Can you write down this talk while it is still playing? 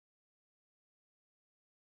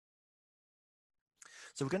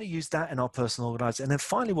So we're going to use that in our personal organizer. And then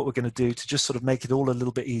finally, what we're going to do to just sort of make it all a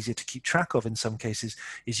little bit easier to keep track of in some cases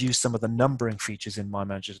is use some of the numbering features in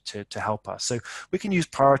MindManager to help us. So we can use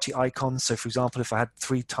priority icons. So for example, if I had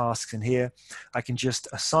 3 tasks in here, I can just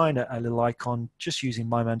assign a little icon just using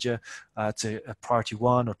MindManager to a priority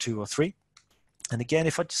 1 or 2 or 3. And again,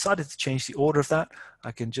 if I decided to change the order of that,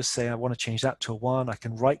 I can just say I want to change that to a 1. I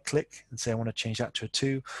can right click and say I want to change that to a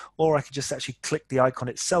 2, or I can just actually click the icon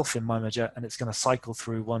itself in MindManager and it's going to cycle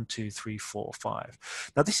through 1, 2, 3, 4,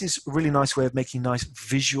 5. Now this is a really nice way of making nice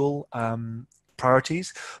visual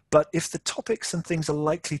priorities, but if the topics and things are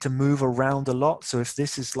likely to move around a lot, so if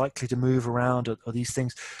this is likely to move around or these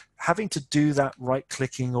things, having to do that right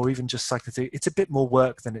clicking or even just cycling through, it's a bit more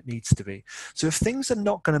work than it needs to be. So if things are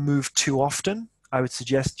not going to move too often, I would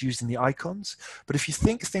suggest using the icons. But if you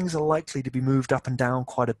think things are likely to be moved up and down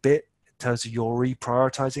quite a bit in terms of your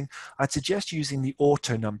reprioritizing, I'd suggest using the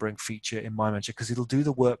auto numbering feature in MindManager because it'll do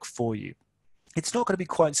the work for you. It's not going to be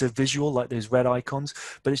quite so visual like those red icons,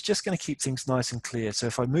 but it's just going to keep things nice and clear. So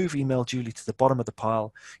if I move Email Julie to the bottom of the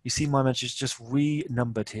pile, you see MindManager is just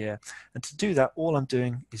renumbered here. And to do that, all I'm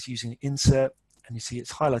doing is using insert, and you see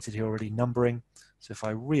it's highlighted here already, numbering. So if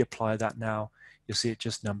I reapply that now, you'll see it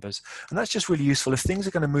just numbers. And that's just really useful. If things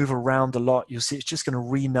are going to move around a lot, you'll see it's just going to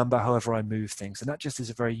renumber however I move things. And that just is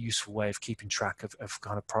a very useful way of keeping track of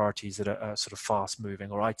kind of priorities that are sort of fast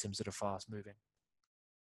moving or items that are fast moving.